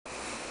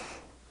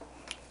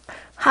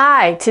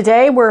Hi,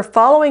 today we're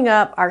following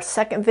up our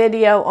second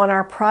video on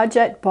our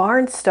project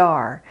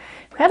Barnstar.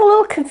 We had a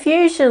little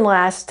confusion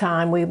last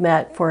time we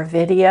met for a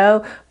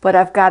video, but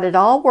I've got it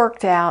all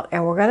worked out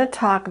and we're going to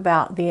talk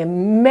about the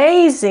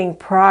amazing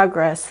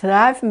progress that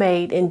I've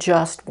made in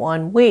just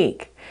 1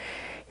 week.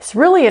 It's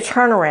really a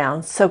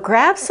turnaround, so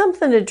grab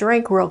something to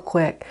drink real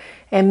quick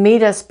and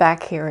meet us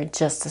back here in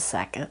just a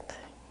second.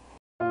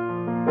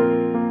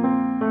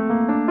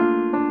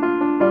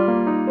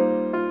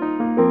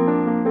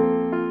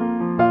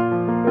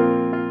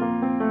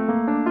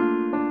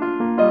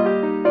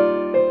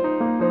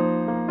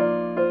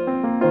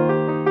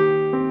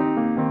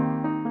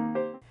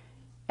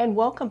 And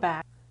welcome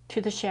back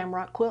to the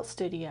Shamrock Quilt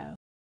Studio.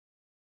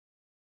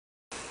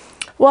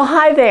 Well,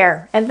 hi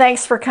there, and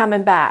thanks for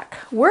coming back.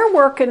 We're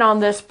working on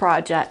this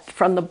project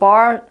from the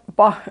bar.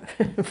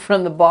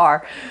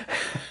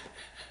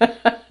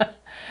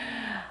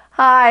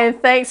 Hi,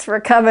 and thanks for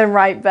coming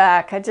right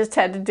back. I just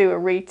had to do a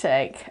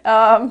retake.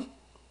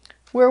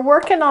 We're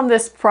working on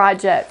this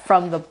project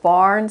from the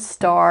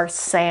Barnstar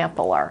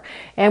Sampler,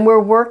 and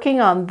we're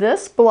working on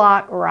this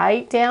block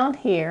right down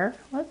here.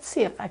 Let's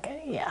see if I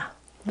can,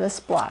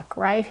 this block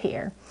right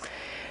here.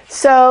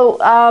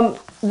 So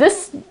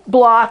this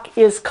block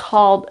is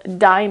called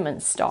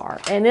Diamond Star,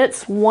 and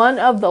it's one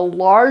of the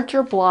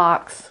larger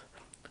blocks,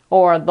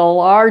 or the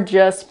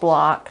largest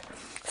block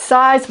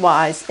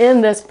size-wise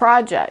in this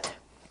project.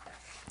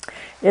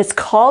 It's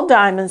called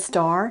Diamond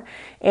Star,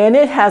 and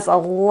it has a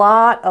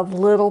lot of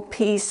little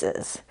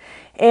pieces.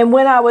 And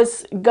when I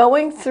was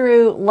going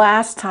through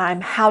last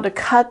time how to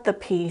cut the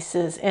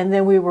pieces, and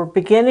then we were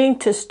beginning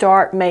to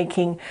start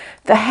making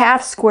the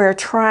half square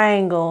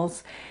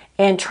triangles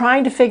and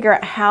trying to figure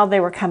out how they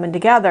were coming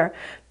together,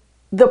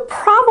 the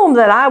problem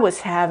that I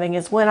was having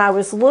is when I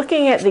was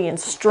looking at the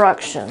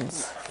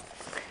instructions,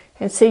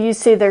 and so you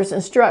see there's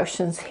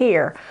instructions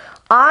here,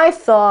 I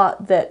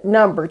thought that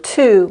number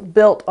 2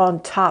 built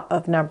on top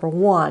of number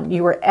 1.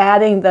 You were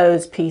adding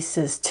those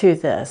pieces to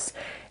this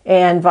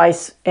and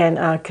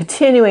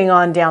continuing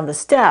on down the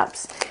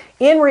steps.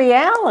 In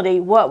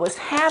reality, what was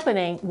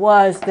happening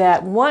was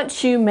that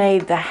once you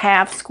made the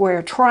half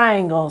square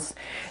triangles,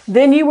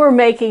 then you were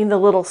making the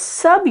little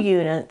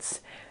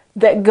subunits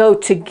that go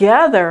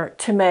together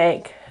to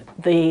make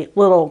the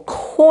little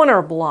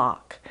corner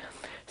block.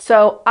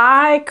 So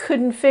I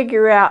couldn't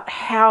figure out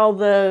how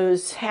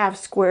those half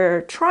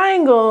square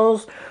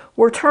triangles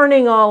were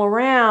turning all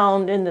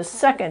around in the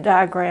second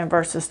diagram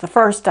versus the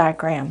first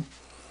diagram.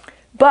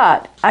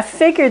 But I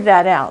figured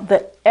that out,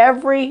 that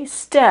every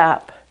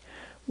step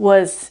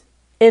was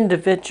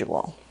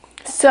individual.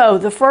 So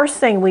the first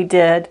thing we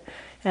did,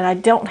 and I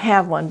don't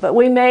have one, but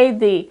we made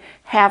the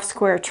half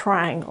square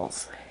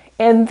triangles.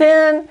 And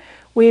then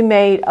we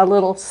made a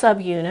little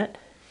subunit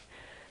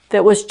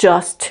that was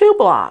just 2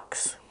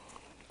 blocks.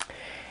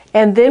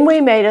 And then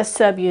we made a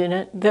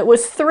subunit that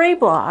was 3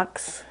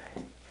 blocks,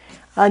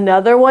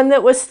 another one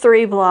that was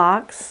 3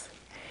 blocks,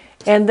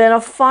 and then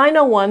a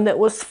final one that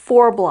was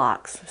 4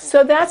 blocks.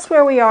 So that's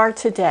where we are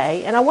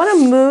today. And I want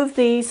to move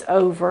these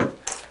over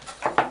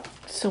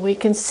so we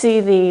can see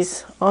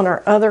these on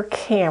our other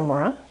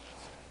camera,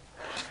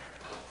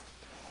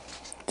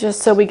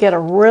 just so we get a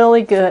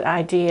really good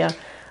idea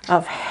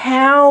of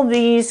how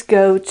these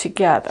go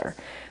together.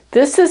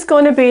 This is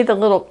going to be the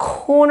little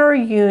corner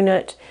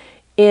unit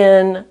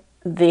in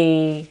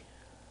the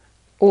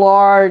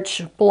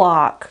large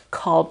block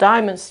called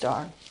Diamond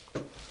Star.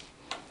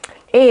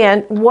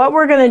 And what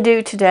we're going to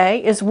do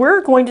today is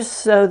we're going to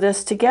sew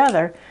this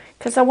together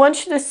because I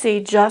want you to see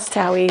just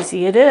how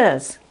easy it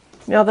is.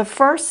 Now the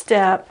first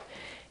step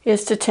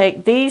is to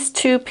take these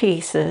 2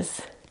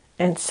 pieces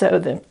and sew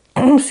them,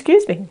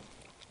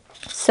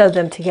 sew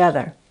them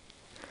together.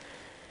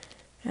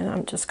 And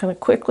I'm just going to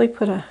quickly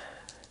put a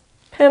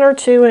pin or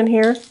 2 in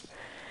here.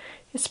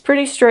 It's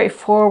pretty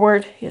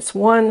straightforward. It's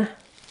 1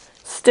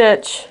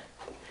 stitch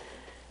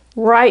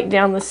right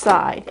down the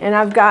side, and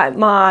I've got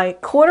my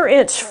 1/4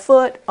 inch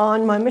foot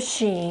on my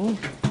machine,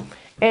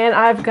 and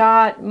I've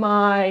got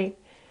my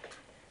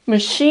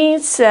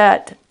machine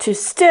set to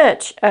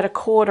stitch at a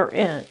 1/4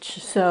 inch,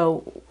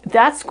 so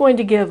that's going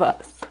to give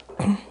us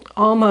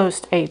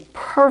almost a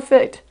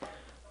perfect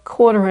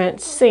 1/4 inch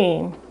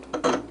seam.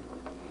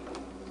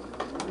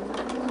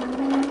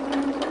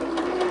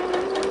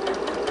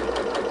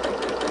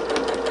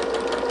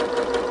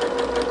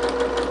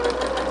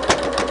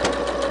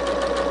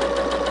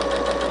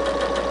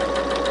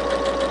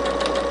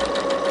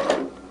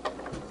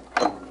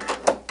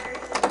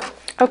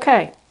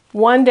 Okay,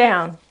 1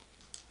 down.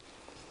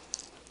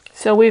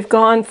 So we've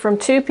gone from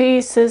 2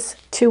 pieces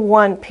to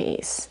 1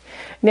 piece.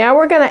 Now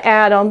we're going to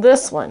add on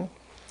this one.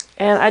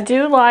 And I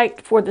do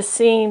like for the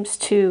seams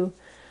to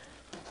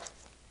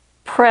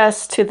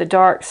press to the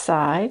dark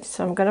side.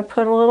 So I'm going to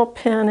put a little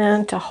pin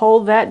in to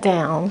hold that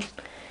down.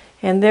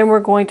 And then we're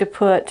going to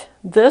put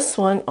this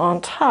one on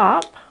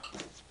top.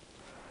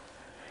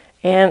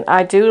 And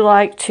I do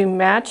like to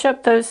match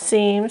up those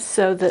seams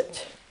so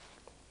that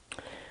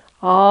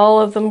all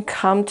of them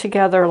come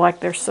together like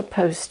they're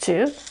supposed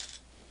to.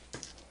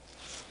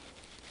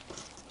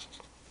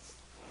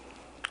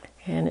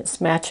 And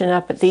it's matching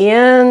up at the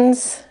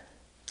ends.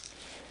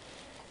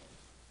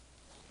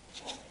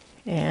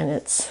 And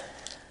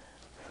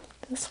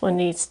this one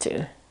needs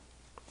to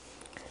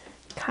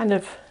kind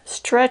of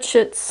stretch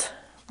its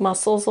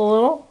muscles a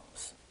little.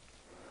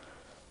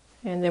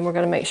 And then we're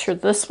going to make sure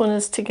this one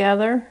is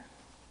together.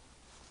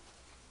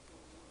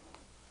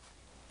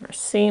 Our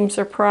seams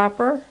are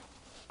proper.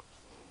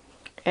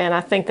 And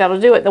I think that'll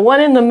do it. The one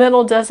in the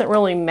middle doesn't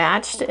really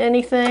match to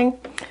anything,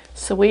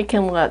 so we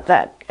can let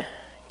that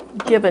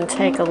give and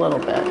take a little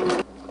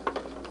bit.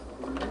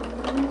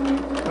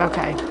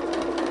 Okay.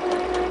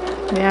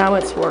 Now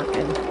it's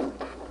working.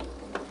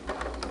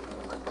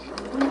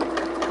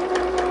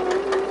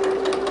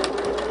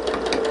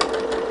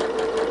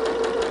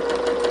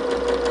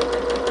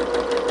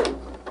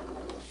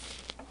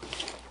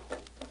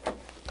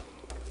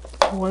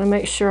 I want to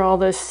make sure all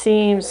those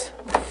seams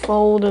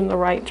fold in the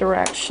right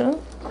direction.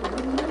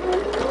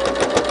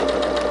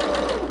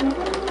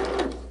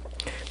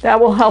 That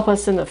will help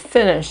us in the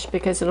finish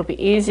because it'll be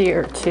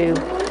easier to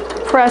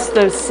press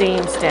those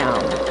seams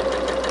down.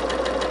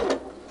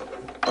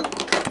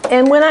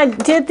 And when I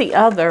did the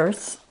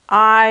others,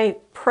 I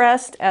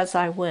pressed as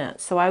I went.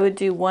 So I would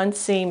do one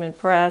seam and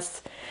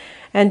press,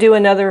 and do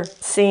another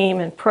seam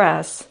and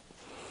press.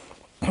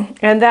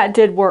 And that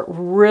did work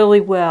really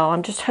well.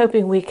 I'm just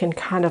hoping we can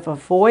kind of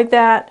avoid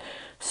that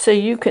so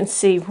you can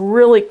see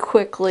really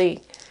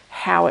quickly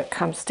how it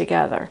comes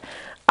together.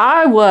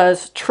 I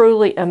was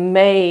truly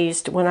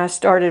amazed when I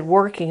started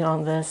working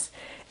on this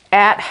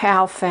at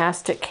how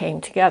fast it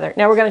came together.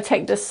 Now we're going to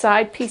take this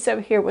side piece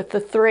over here with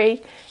the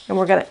 3 and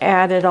we're going to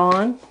add it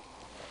on.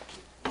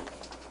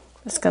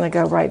 It's going to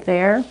go right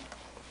there.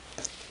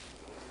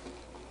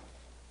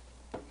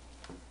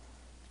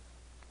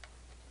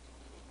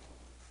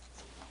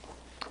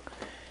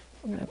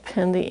 I'm going to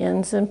pin the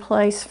ends in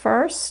place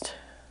first.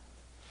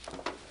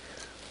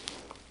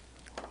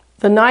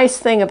 The nice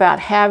thing about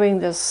having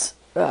this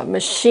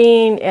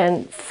machine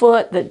and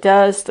foot that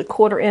does the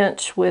 1/4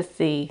 inch with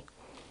the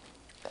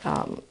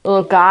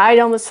little guide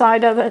on the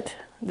side of it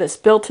that's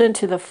built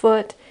into the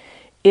foot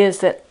is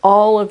that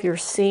all of your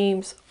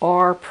seams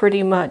are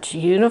pretty much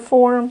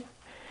uniform.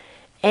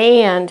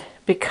 And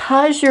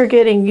because you're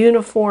getting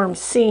uniform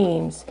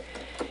seams,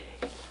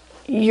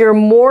 you're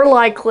more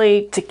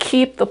likely to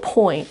keep the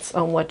points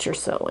on what you're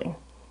sewing.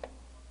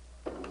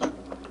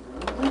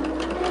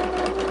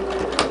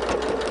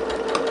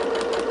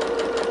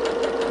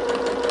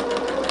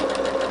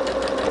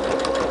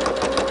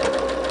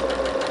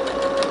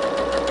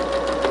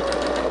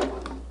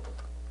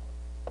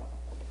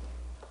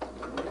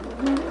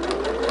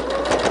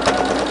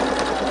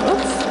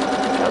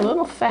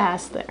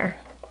 Fast there.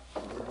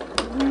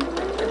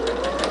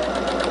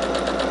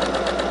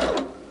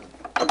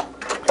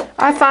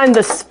 I find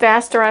the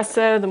faster I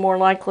sew, the more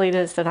likely it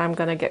is that I'm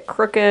going to get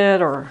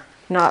crooked or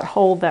not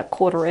hold that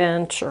 1/4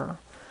 inch or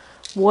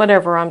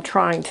whatever I'm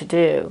trying to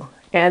do.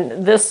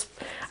 And this,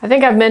 I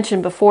think I've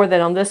mentioned before that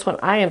on this one,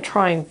 I am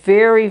trying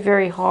very,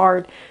 very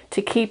hard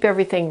to keep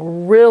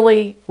everything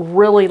really,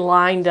 really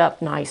lined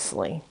up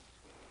nicely.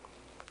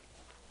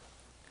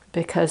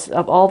 Because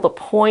of all the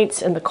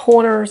points in the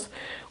corners,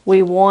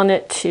 we want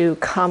it to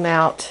come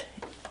out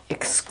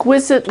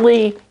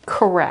exquisitely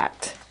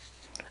correct.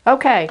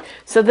 Okay,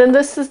 so then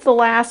this is the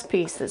last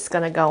piece that's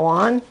going to go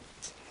on.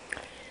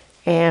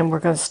 And we're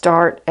going to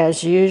start,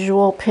 as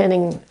usual,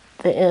 pinning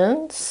the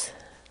ends.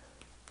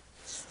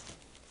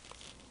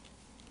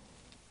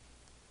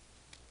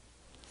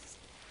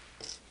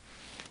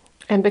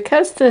 And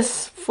because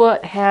this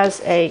foot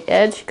has an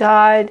edge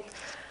guide,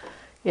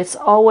 it's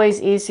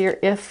always easier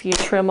if you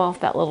trim off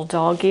that little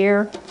dog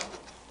ear.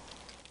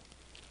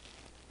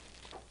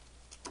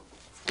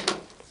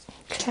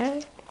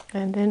 Okay,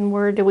 and then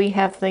where do we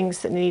have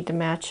things that need to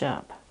match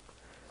up?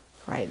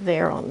 Right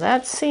there on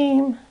that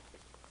seam.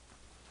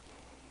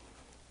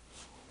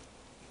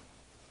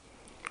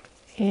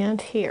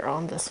 And here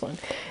on this one.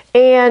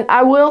 And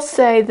I will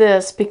say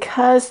this,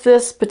 because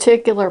this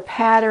particular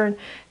pattern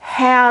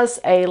has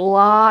a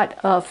lot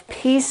of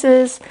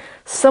pieces,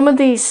 some of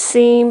these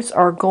seams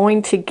are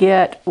going to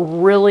get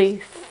really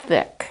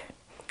thick.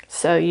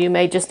 So you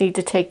may just need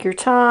to take your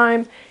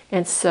time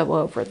and sew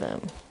over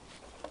them.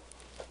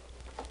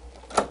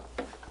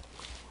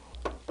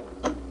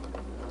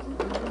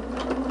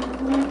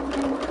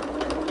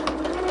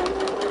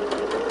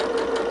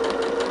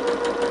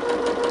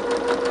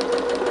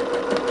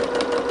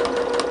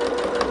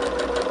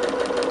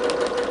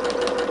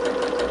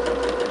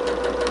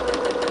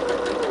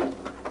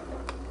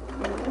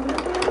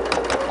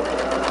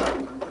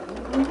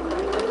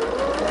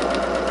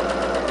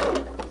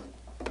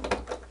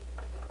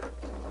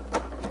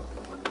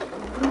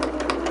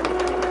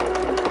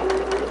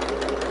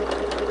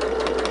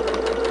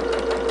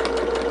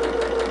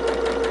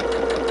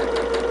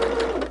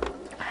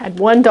 Had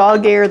one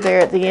dog ear there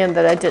at the end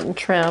that I didn't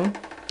trim,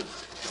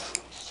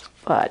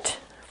 but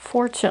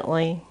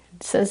fortunately,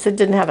 since it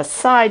didn't have a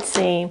side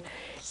seam,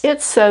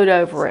 it sewed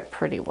over it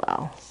pretty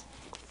well.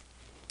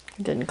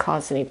 It didn't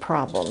cause any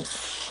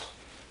problems.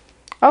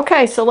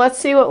 Okay, so let's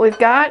see what we've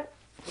got.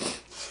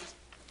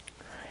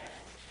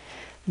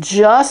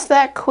 just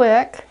that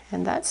quick,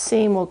 and that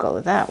seam will go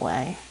that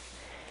way.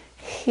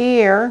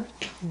 Here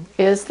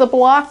is the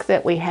block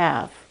that we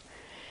have.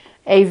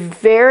 A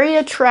very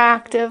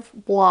attractive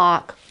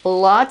block,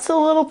 lots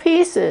of little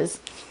pieces,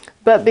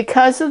 but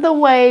because of the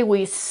way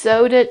we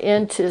sewed it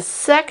into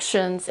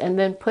sections and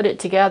then put it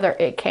together,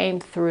 it came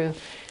through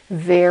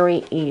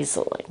very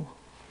easily.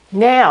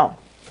 Now,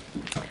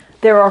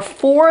 there are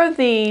 4 of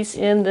these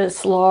in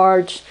this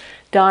large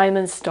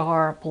diamond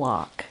star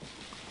block.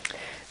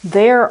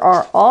 There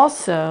are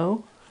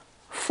also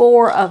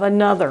 4 of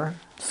another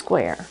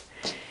square,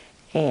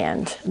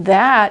 and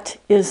that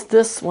is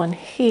this one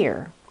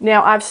here.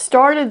 Now, I've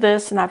started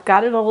this and I've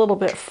got it a little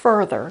bit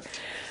further,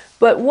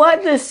 but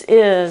what this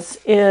is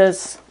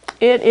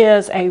it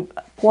is a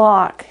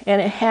block,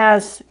 and it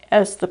has,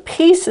 as the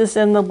pieces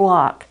in the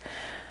block,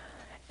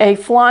 a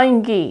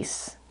flying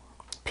geese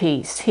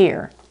piece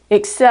here,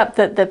 except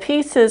that the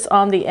pieces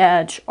on the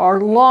edge are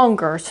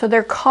longer, so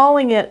they're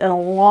calling it an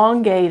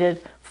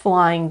elongated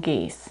flying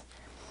geese.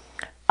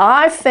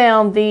 I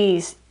found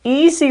these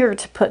easier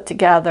to put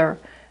together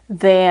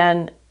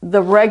than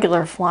the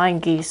regular flying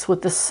geese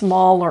with the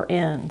smaller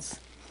ends.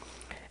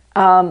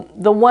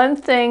 The one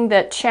thing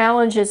that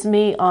challenges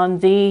me on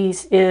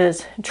these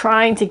is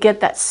trying to get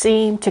that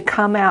seam to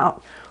come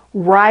out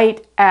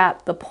right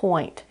at the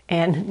point.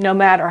 And no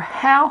matter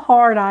how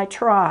hard I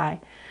try,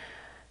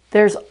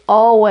 there's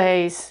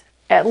always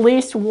at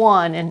least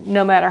one, and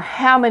no matter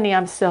how many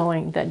I'm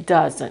sewing, that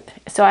doesn't.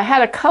 So I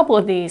had a couple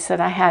of these that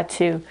I had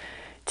to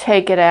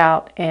take it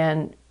out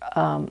and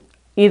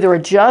either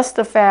adjust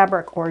the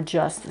fabric or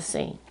adjust the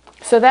seam.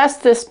 So that's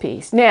this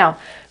piece. Now,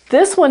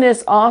 this one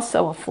is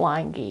also a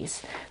flying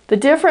geese. The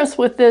difference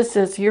with this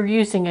is you're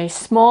using a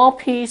small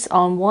piece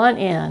on one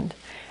end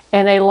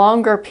and a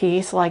longer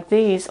piece like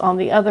these on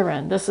the other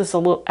end. This is a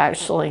little,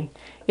 actually,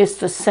 it's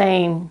the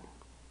same.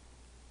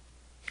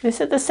 Is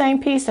it the same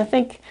piece? I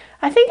think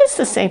it's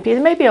the same piece.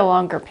 It may be a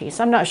longer piece.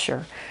 I'm not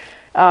sure.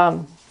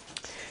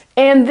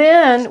 And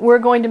then we're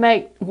going to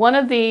make one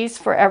of these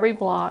for every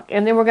block,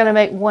 and then we're going to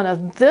make one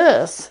of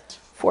this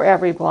for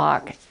every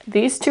block.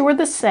 These 2 are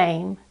the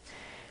same.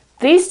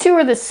 These 2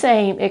 are the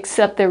same,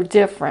 except they're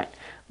different.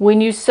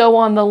 When you sew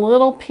on the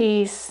little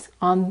piece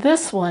on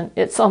this one,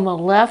 it's on the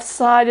left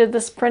side of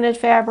this printed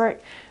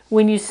fabric.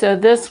 When you sew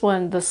this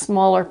one, the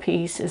smaller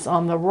piece is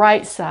on the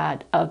right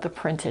side of the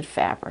printed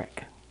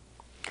fabric.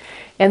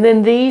 And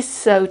then these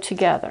sew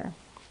together.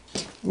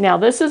 Now,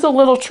 this is a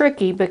little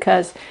tricky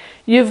because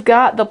you've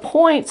got the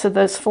points of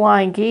those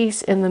flying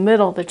geese in the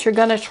middle that you're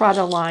going to try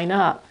to line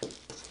up.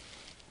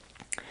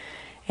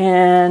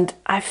 And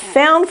I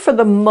found, for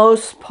the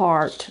most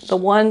part, the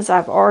ones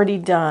I've already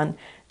done,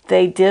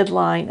 they did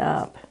line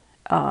up.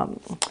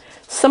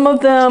 Some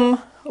of them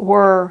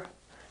were,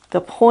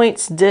 the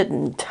points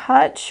didn't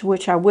touch,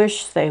 which I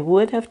wish they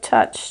would have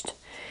touched.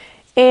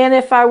 And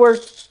if I were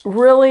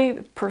really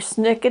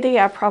persnickety,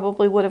 I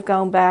probably would have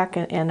gone back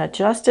and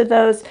adjusted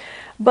those.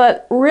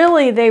 But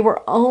really, they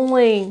were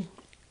only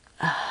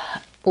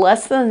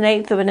less than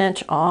 1/8 of an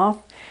inch off.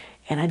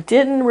 And I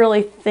didn't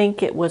really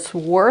think it was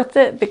worth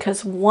it,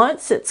 because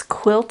once it's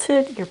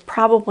quilted, you're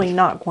probably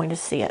not going to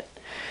see it.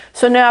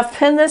 So now I've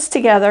pinned this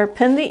together,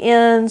 pinned the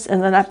ends,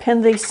 and then I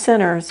pinned these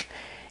centers.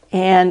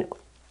 And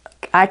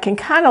I can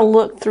kind of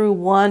look through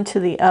one to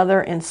the other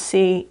and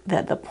see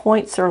that the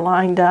points are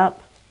lined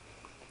up.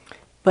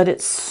 But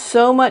it's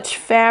so much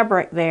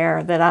fabric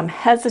there that I'm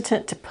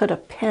hesitant to put a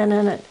pin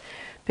in it,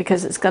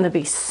 because it's going to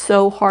be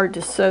so hard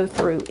to sew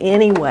through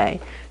anyway,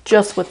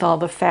 just with all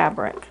the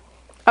fabric.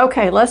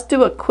 Okay, let's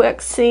do a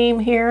quick seam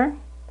here.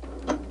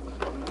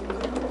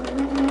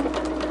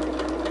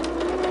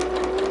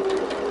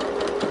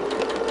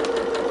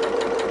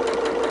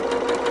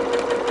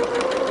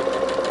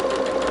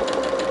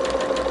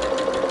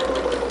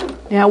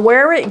 Now,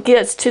 where it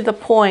gets to the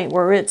point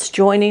where it's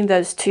joining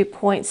those 2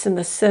 points in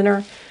the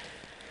center,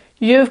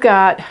 you've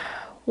got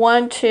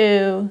 1,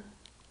 2,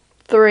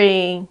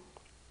 3,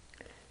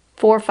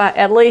 4, 5,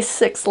 at least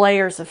 6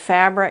 layers of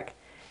fabric,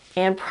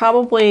 and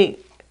probably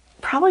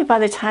by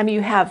the time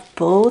you have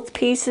both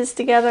pieces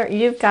together,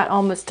 you've got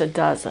almost a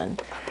dozen.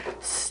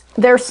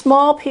 They're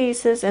small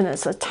pieces and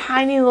it's a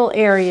tiny little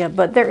area,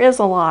 but there is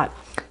a lot.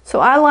 So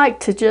I like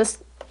to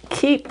just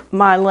keep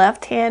my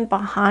left hand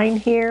behind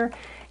here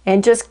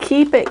and just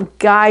keep it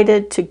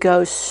guided to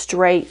go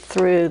straight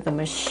through the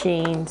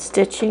machine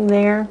stitching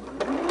there.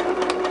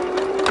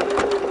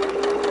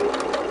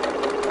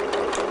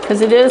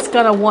 Because it is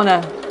going to want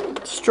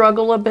to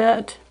struggle a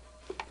bit.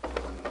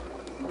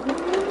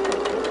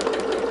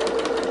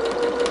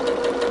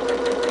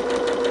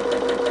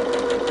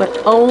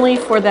 But only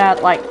for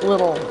that like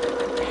little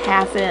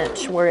 1/2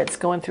 inch where it's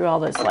going through all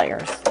those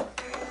layers.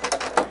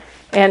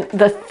 And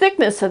the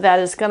thickness of that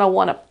is going to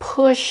want to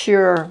push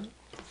your,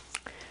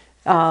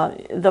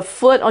 the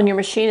foot on your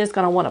machine is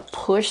going to want to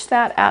push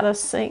that out of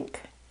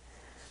sync.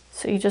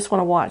 So you just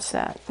want to watch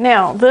that.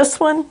 Now this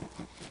one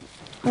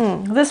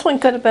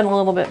could have been a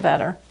little bit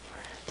better.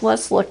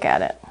 Let's look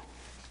at it.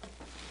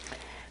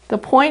 The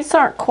points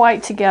aren't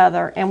quite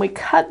together, and we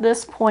cut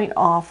this point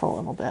off a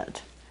little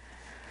bit.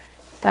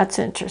 That's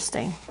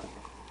interesting.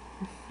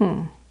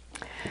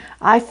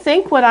 I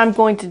think what I'm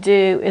going to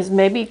do is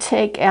maybe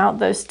take out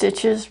those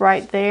stitches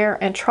right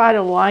there and try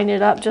to line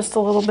it up just a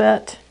little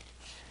bit.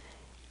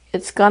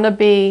 It's going to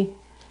be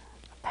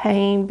a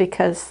pain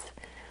because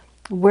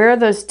where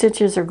those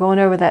stitches are going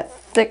over that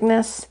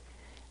thickness,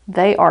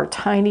 they are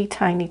tiny,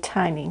 tiny,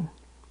 tiny.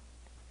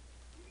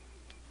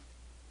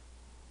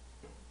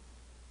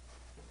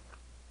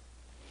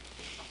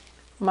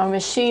 My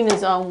machine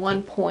is on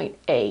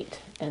 1.8,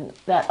 and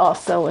that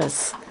also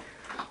is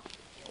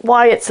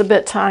why it's a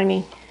bit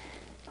tiny.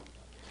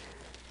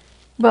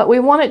 But we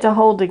want it to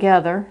hold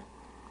together.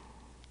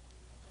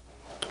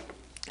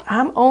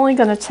 I'm only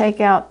going to take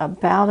out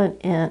about 1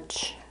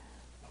 inch,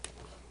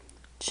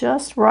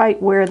 just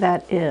right where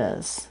that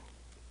is.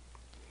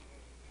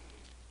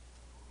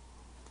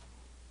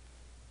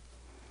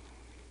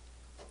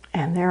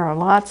 And there are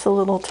lots of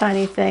little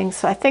tiny things,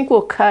 so I think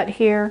we'll cut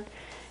here,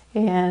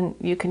 and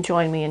you can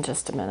join me in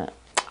just a minute.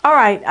 All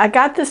right, I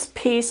got this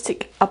piece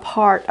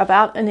apart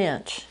about 1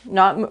 inch,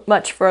 not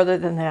much further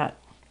than that.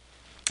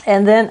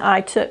 And then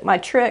I took my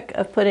trick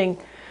of putting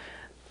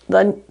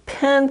the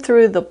pin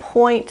through the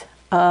point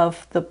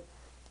of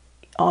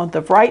on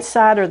the right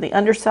side or the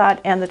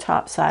underside and the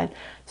top side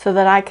so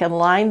that I can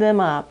line them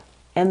up,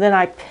 and then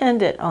I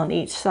pinned it on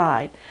each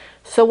side.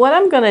 So what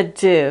I'm going to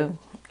do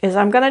is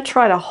I'm going to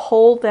try to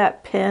hold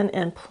that pin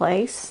in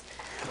place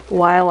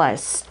while I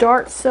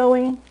start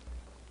sewing,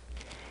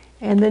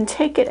 and then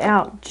take it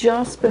out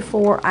just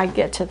before I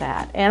get to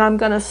that. And I'm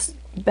going to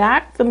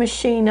back the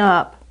machine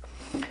up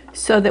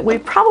so that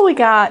we've probably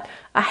got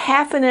a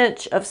 1/2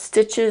 inch of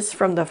stitches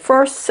from the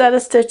first set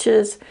of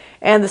stitches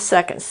and the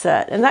second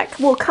set, and that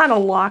will kind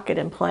of lock it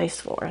in place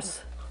for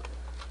us.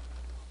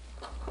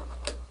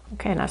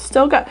 Okay, and I've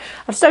still got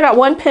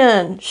 1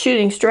 pin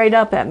shooting straight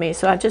up at me,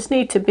 so I just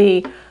need to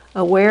be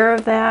aware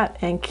of that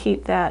and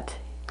keep that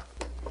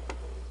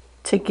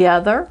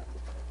together.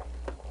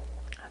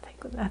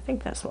 I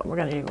think that's what we're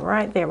going to do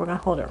right there. We're going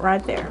to hold it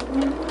right there.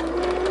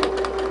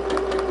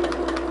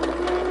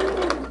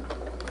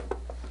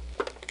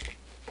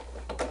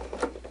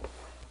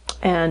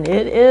 And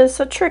it is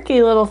a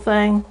tricky little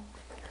thing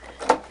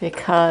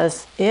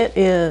because it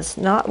is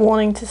not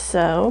wanting to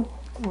sew.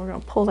 We're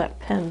going to pull that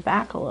pin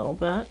back a little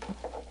bit.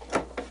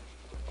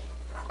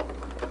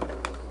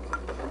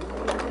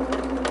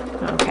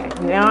 Okay,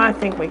 now I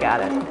think we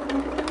got it.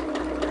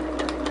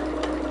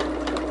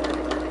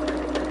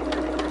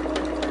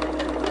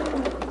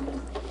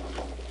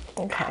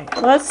 Okay,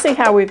 let's see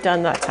how we've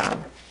done that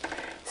time.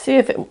 See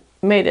if it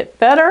made it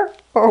better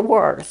or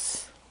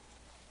worse.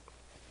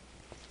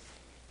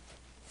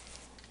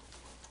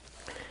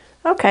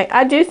 Okay,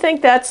 I do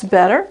think that's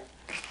better.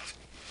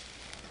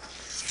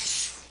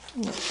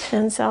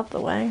 Pins out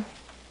the way.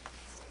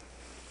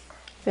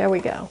 There we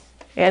go.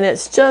 And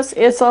it's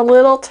a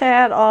little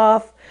tad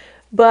off,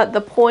 but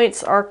the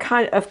points are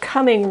kind of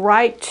coming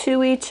right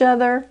to each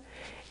other.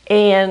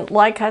 And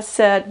like I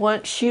said,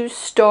 once you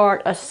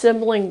start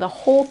assembling the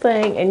whole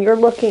thing and you're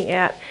looking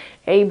at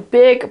a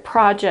big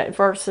project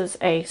versus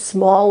a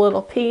small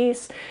little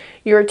piece,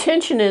 your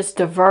attention is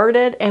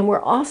diverted. And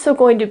we're also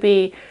going to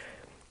be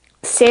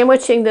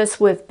sandwiching this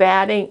with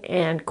batting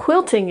and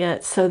quilting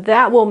it, so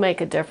that will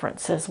make a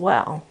difference as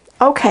well.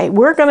 Okay,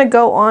 we're going to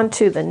go on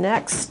to the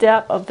next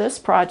step of this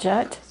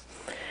project.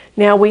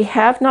 Now we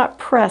have not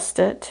pressed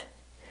it,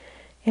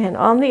 and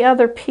on the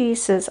other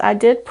pieces I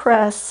did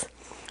press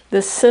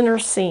the center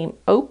seam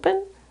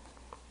open.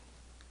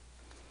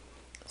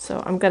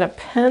 So I'm going to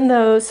pin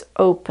those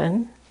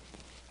open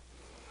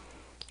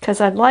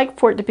because I'd like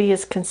for it to be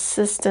as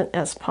consistent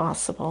as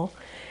possible.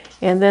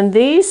 And then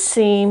these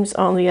seams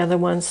on the other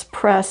ones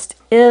pressed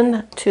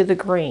into the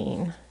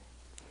green.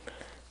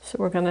 So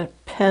we're going to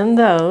pin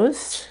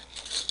those.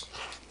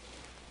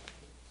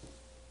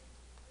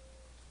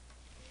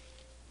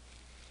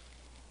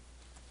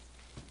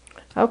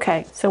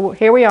 Okay, so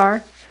here we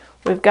are.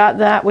 We've got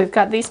that. We've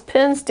got these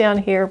pins down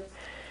here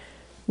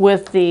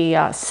with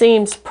the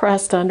seams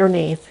pressed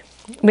underneath.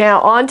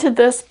 Now onto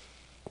this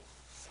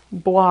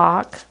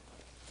block,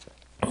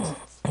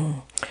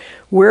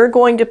 we're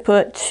going to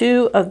put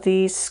 2 of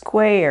these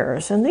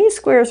squares. And these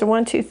squares are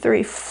 1, 2,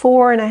 3,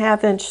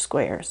 4.5 inch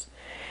squares.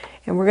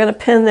 And we're going to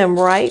pin them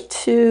right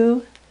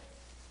to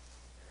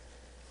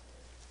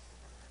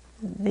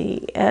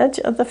the edge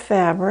of the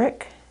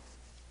fabric.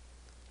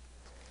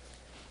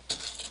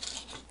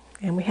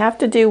 And we have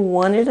to do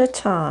one at a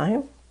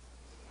time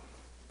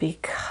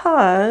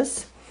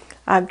because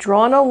I've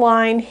drawn a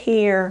line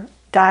here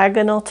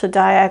diagonal to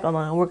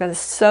diagonal. And we're going to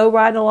sew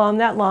right along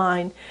that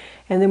line,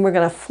 and then we're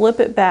going to flip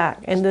it back,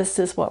 and this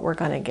is what we're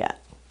going to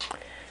get.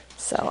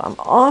 So I'm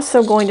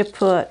also going to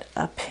put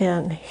a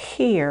pin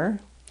here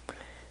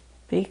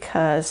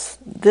because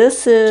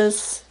this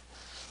is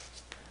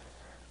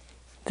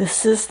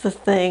the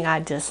thing I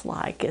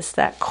dislike, is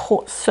that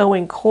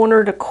sewing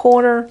corner to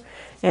corner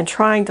and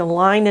trying to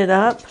line it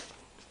up,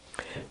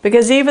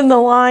 because even the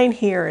line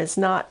here is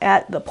not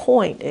at the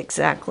point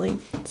exactly.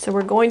 So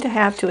we're going to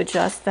have to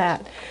adjust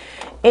that.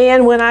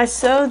 And when I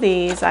sew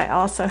these, I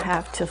also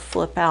have to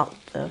flip out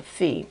the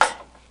feet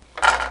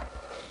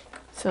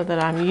so that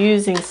I'm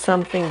using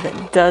something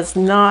that does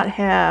not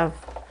have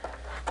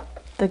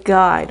the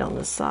guide on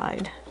the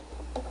side.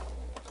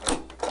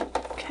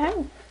 Okay.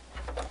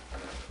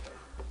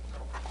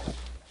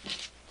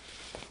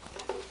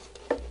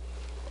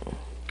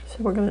 So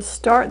we're going to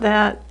start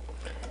that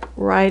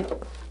right,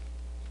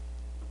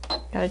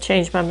 got to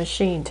change my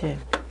machine too,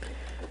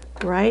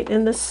 right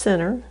in the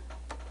center,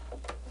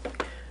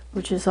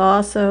 which is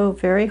also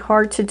very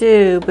hard to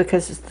do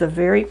because it's the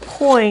very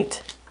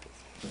point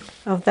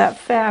of that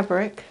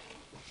fabric.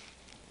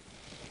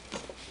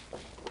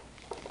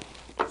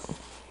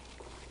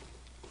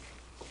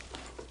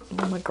 I'm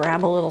going to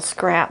grab a little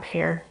scrap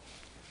here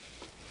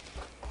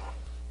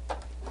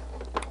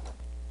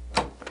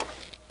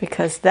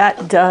because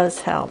that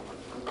does help.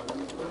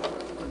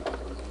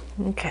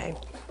 Okay,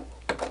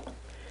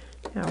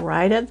 now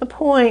right at the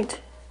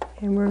point,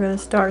 and we're going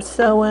to start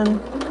sewing.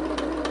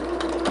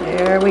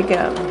 There we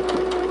go.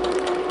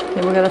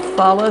 Then we're going to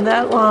follow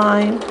that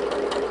line.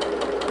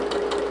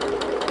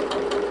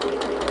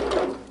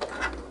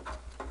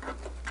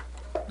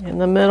 In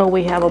the middle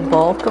we have a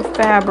bulk of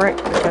fabric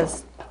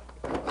because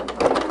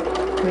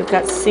we've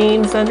got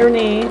seams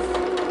underneath.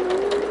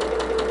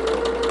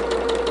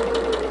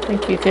 I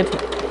think you could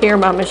hear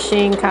my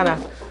machine kind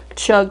of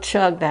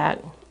chug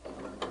that.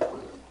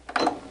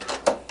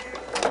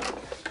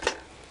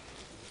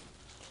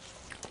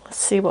 Let's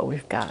see what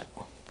we've got.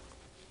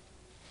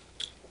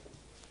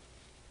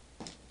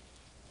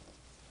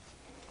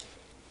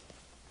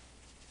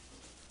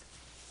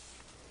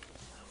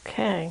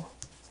 Okay.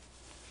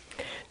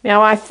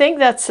 Now I think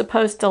that's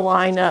supposed to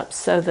line up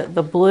so that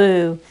the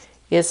blue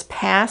is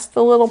past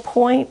the little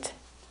point,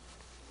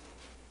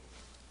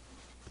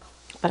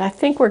 but I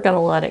think we're going to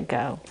let it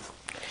go.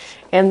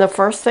 And the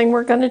first thing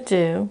we're going to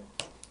do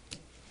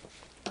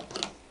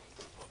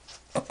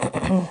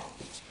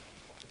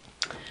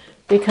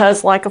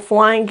because like a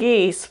flying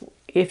geese,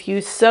 if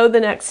you sew the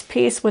next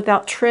piece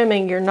without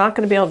trimming, you're not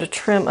going to be able to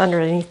trim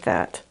underneath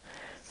that.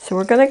 So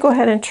we're going to go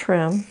ahead and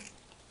trim.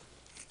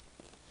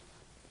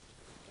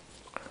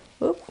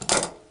 Oop,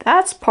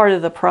 that's part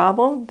of the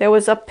problem. There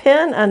was a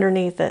pin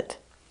underneath it.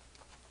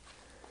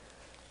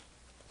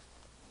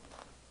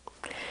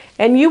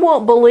 And you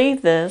won't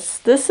believe this.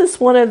 This is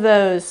one of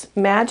those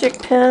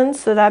magic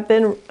pins that I've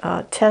been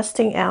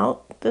testing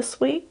out this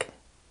week.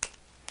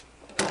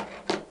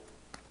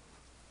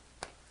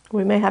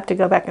 We may have to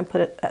go back and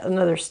put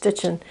another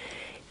stitch in.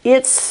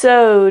 It's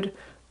sewed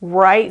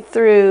right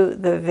through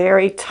the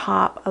very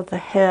top of the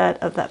head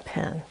of that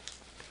pin.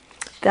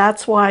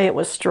 That's why it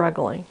was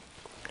struggling.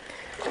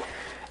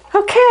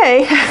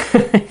 Okay,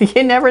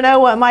 you never know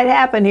what might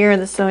happen here in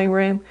the sewing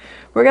room.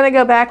 We're going to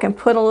go back and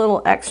put a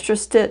little extra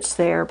stitch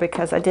there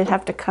because I did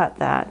have to cut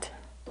that.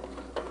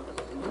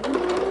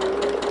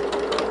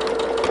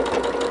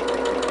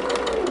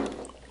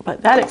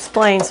 But that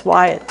explains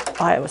why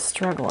it was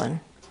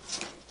struggling.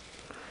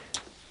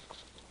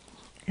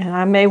 And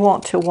I may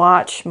want to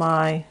watch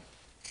my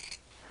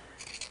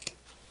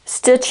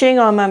stitching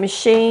on my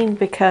machine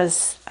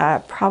because I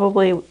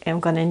probably am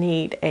going to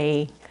need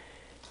a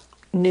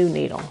new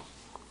needle.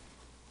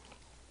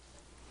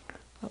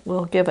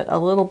 We'll give it a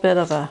little bit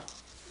of a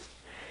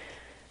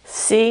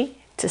see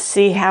to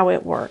see how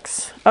it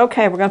works.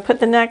 Okay, we're going to put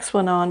the next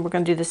one on. We're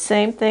going to do the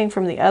same thing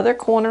from the other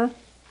corner.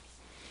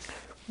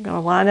 We're going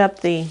to line up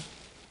the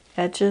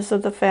edges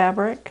of the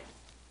fabric.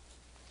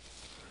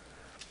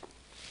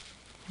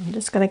 I'm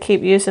just going to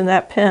keep using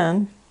that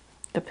pin.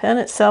 The pin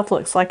itself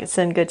looks like it's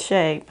in good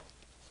shape.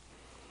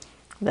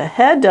 The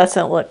head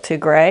doesn't look too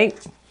great.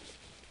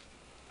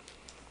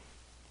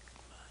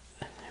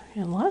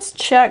 And let's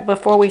check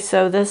before we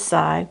sew this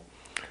side.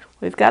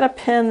 We've got a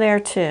pin there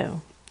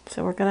too.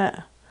 So we're going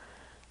to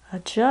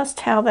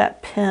adjust how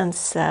that pin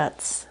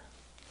sets.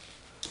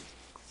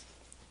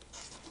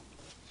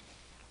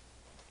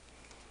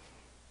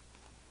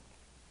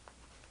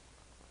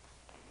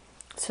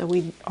 So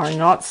we are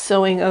not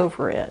sewing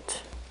over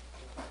it.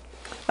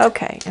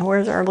 Okay, and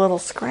where's our little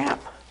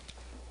scrap?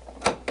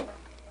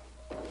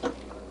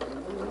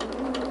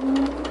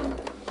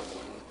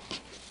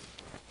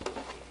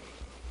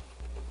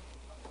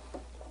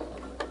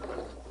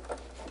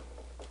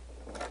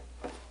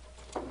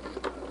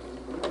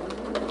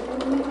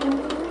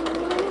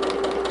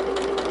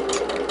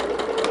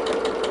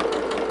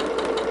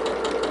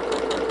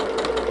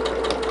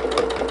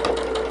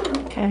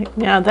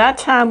 Now that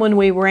time when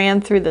we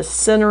ran through the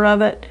center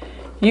of it,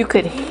 you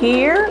could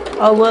hear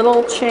a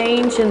little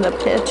change in the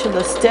pitch of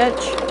the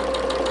stitch,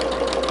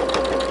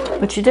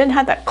 but you didn't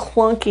have that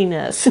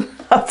clunkiness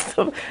of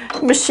the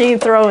machine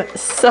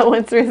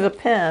sewing through the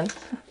pin.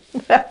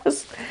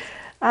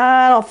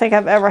 I don't think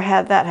I've ever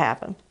had that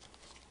happen.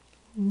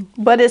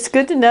 But it's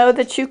good to know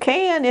that you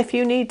can, if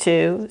you need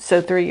to,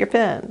 sew through your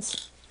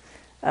pins.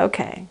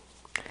 Okay.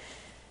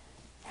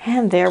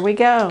 And there we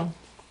go.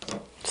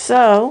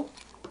 So,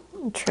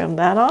 trim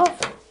that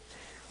off.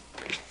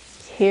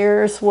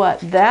 Here's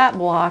what that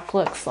block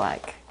looks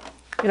like.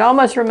 It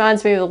almost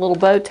reminds me of a little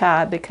bow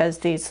tie because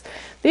these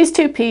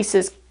two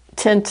pieces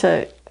tend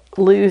to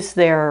lose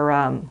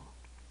their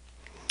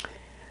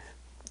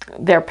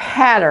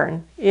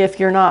pattern if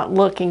you're not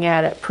looking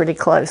at it pretty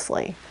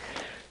closely.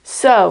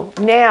 So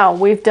now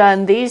we've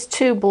done these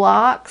two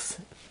blocks.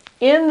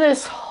 In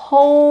this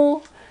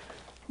whole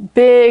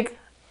big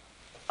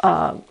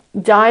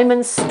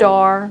diamond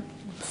star,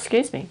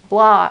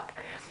 block,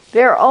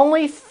 there are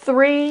only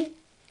 3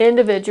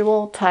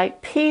 individual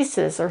type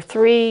pieces or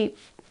 3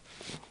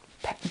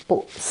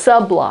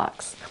 sub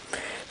blocks.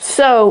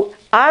 So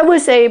I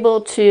was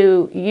able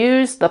to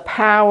use the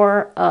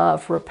power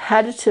of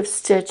repetitive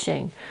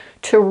stitching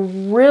to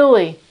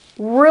really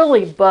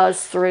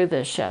buzz through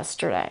this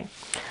yesterday.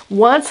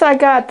 Once I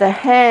got the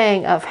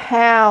hang of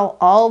how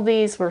all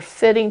these were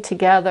fitting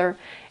together,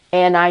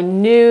 and I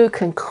knew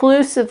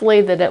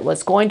conclusively that it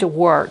was going to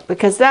work,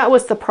 because that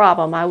was the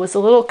problem. I was a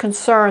little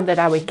concerned that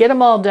I would get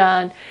them all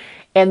done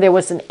and there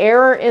was an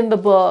error in the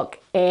book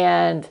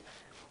and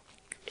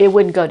it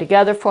wouldn't go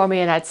together for me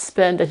and I'd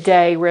spend a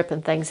day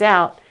ripping things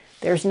out.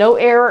 There's no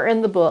error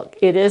in the book.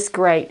 It is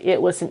great.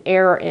 It was an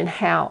error in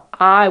how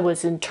I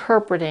was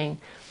interpreting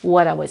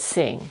what I was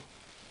seeing.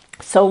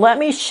 So let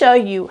me show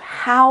you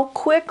how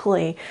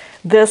quickly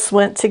this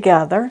went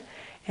together.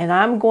 And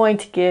I'm going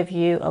to give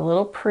you a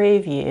little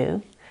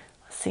preview.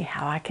 Let's see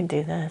how I can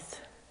do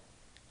this.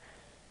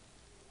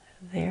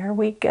 There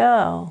we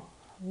go.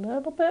 A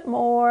little bit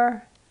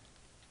more.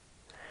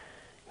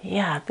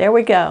 Yeah, there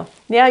we go.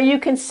 Now you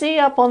can see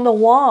up on the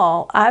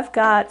wall, I've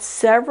got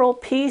several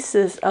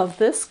pieces of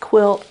this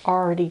quilt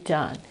already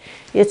done.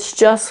 It's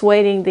just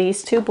waiting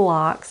these 2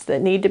 blocks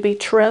that need to be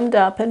trimmed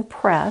up and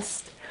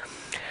pressed.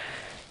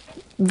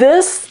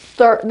 This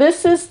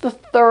is the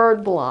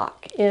 3rd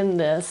block in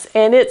this,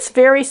 and it's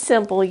very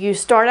simple. You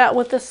start out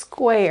with a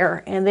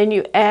square, and then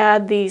you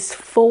add these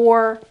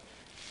 4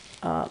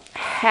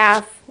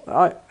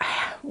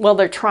 well,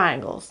 they're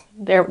triangles.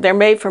 They're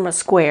made from a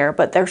square,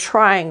 but they're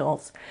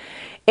triangles.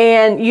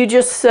 And you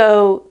just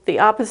sew the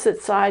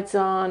opposite sides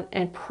on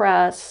and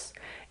press,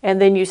 and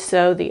then you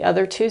sew the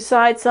other 2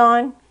 sides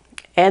on,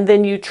 and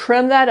then you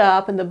trim that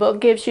up, and the book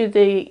gives you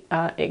the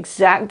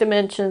exact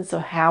dimensions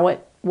of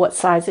what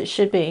size it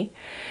should be.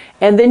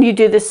 And then you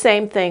do the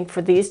same thing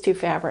for these 2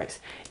 fabrics.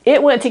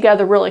 It went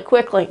together really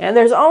quickly, and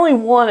there's only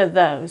 1 of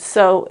those,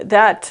 so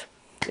that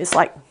is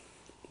like,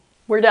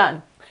 we're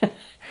done.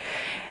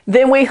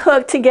 Then we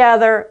hook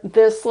together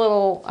this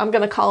little, I'm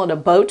going to call it a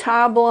bow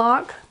tie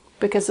block,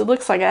 because it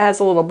looks like it has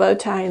a little bow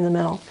tie in the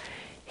middle,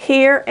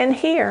 here and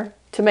here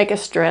to make a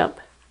strip.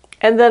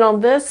 And then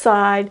on this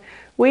side,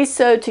 we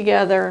sew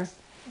together,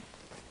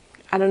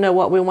 I don't know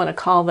what we want to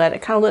call that.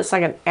 It kind of looks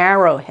like an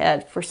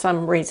arrowhead for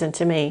some reason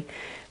to me.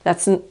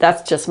 That's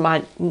just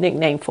my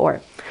nickname for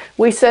it.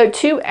 We sew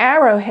 2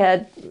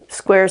 arrowhead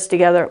squares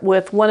together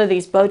with one of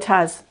these bow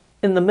ties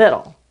in the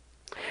middle.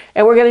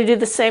 And we're going to do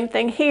the same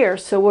thing here.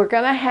 So we're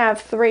going to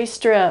have 3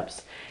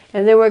 strips,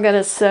 and then we're going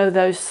to sew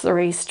those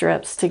 3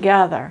 strips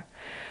together.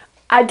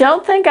 I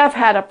don't think I've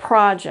had a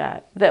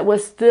project that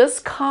was this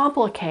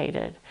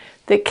complicated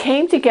that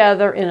came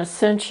together in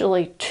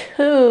essentially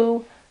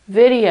 2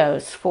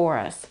 videos for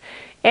us.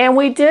 And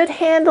we did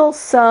handle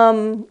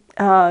some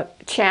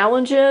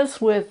challenges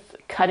with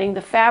cutting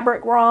the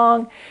fabric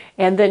wrong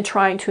and then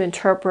trying to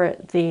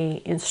interpret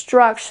the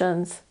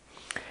instructions.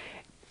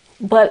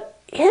 But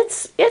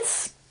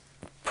it's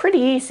pretty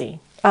easy,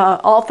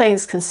 all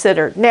things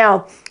considered.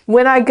 Now,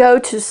 when I go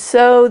to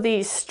sew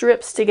these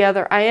strips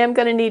together, I am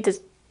going to need to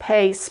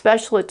pay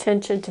special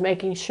attention to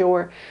making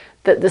sure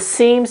that the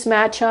seams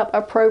match up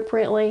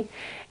appropriately,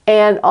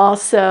 and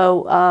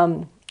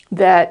also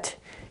that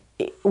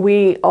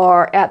we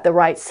are at the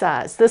right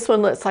size. This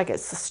one looks like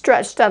it's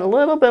stretched out a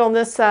little bit on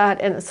this side,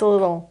 and it's a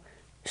little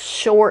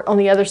short on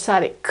the other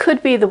side. It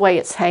could be the way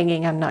it's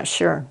hanging, I'm not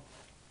sure.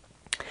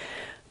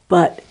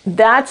 But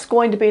that's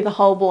going to be the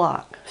whole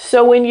block.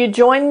 So when you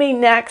join me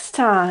next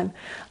time,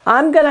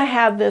 I'm going to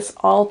have this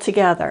all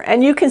together.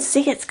 And you can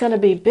see it's going to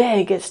be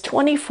big. It's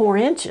 24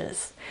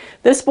 inches.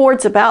 This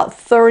board's about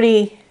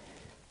 30,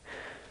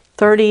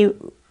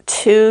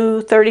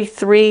 32,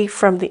 33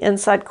 from the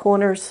inside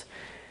corners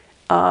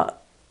of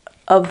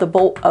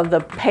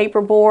the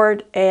paper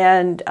board.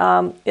 And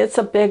it's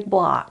a big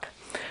block.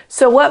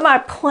 So what my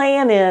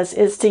plan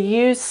is to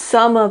use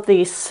some of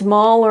these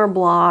smaller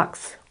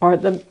blocks, or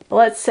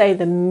let's say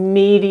the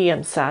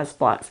medium-sized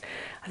blocks.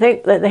 I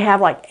think that they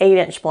have like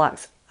 8-inch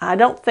blocks. I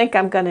don't think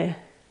I'm gonna,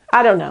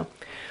 I don't know.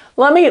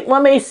 Let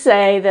me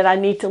say that I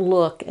need to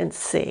look and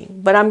see.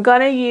 But I'm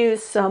gonna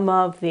use some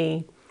of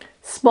the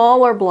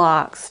smaller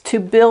blocks to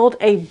build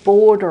a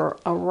border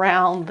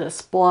around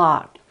this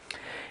block.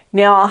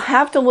 Now I'll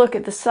have to look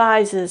at the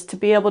sizes to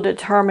be able to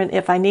determine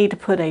if I need to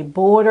put a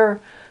border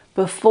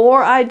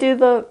before I do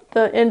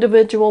the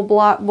individual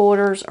block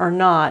borders or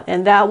not,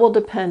 and that will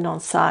depend on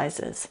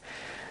sizes.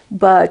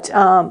 But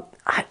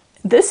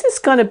this is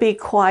going to be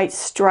quite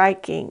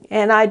striking,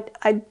 and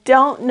I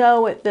don't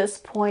know at this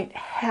point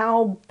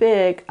how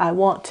big I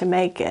want to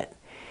make it.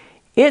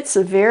 It's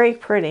very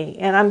pretty,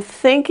 and I'm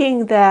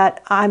thinking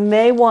that I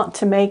may want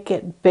to make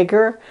it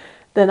bigger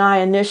than I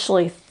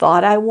initially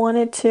thought I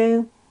wanted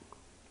to,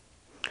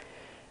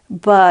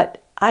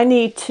 but I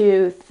need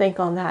to think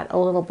on that a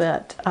little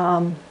bit.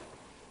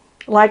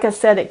 Like I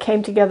said, it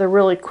came together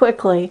really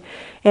quickly,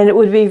 and it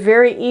would be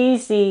very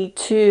easy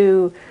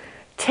to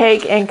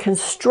take and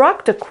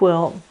construct a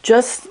quilt.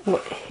 Just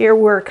here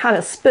we're kind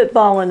of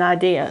spitballing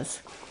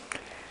ideas,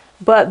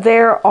 but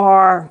there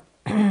are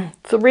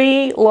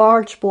 3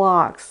 large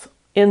blocks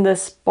in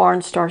this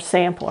Barnstar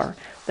sampler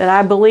that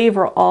I believe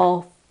are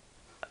all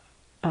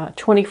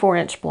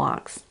 24-inch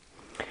blocks.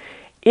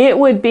 It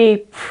would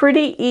be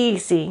pretty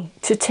easy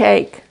to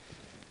take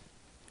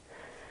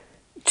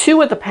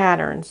 2 of the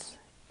patterns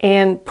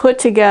and put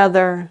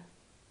together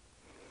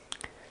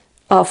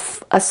a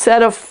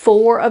set of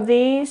 4 of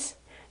these.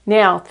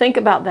 Now think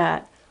about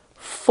that.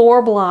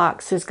 4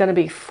 blocks is going to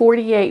be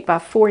 48 by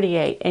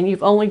 48, and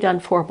you've only done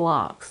 4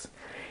 blocks.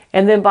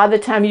 And then by the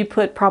time you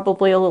put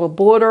probably a little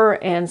border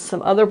and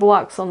some other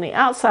blocks on the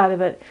outside of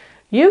it,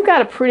 you've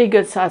got a pretty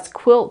good sized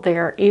quilt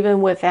there,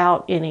 even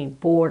without any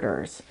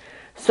borders.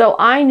 So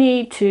I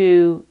need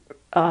to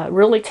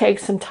really take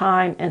some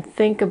time and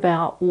think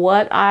about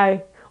what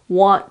I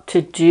want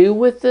to do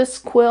with this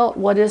quilt.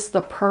 What is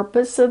the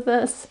purpose of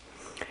this?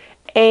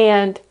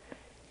 And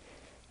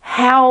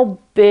how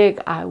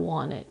big I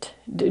want it.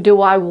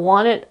 Do I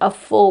want it a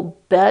full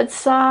bed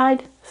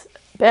size?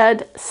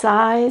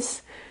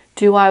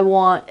 Do I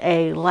want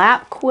a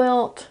lap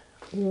quilt?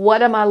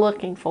 What am I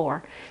looking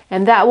for?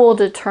 And that will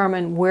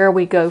determine where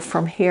we go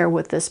from here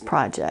with this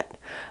project.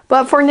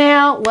 But for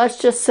now, let's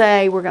just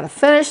say we're going to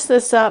finish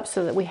this up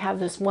so that we have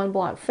this 1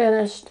 block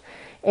finished,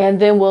 and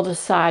then we'll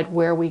decide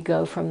where we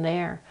go from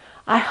there.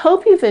 I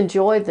hope you've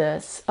enjoyed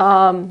this.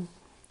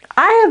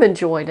 I have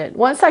enjoyed it.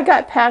 Once I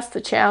got past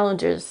the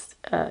challenges,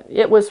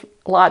 it was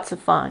lots of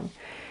fun.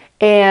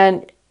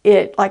 And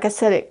it, like I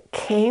said, it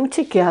came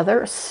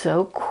together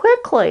so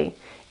quickly.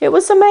 It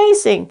was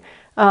amazing.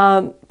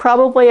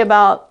 Probably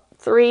about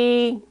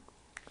 3-4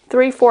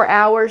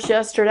 hours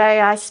yesterday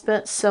I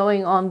spent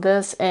sewing on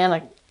this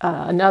and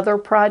another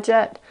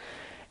project.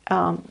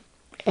 And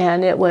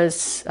it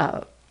was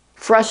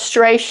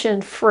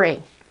frustration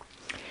free.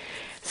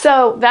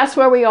 So that's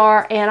where we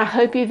are, and I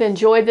hope you've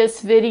enjoyed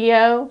this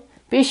video.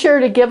 Be sure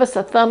to give us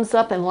a thumbs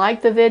up and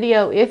like the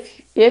video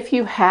if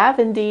you have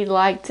indeed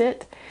liked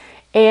it.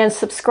 And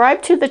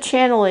subscribe to the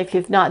channel if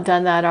you've not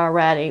done that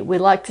already. We'd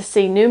like to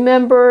see new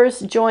members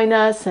join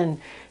us,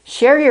 and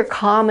share your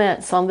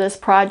comments on this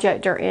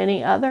project or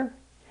any other.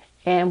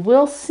 And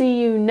we'll see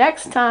you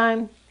next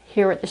time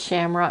here at the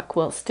Shamrock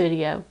Quilt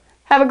Studio.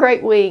 Have a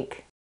great week.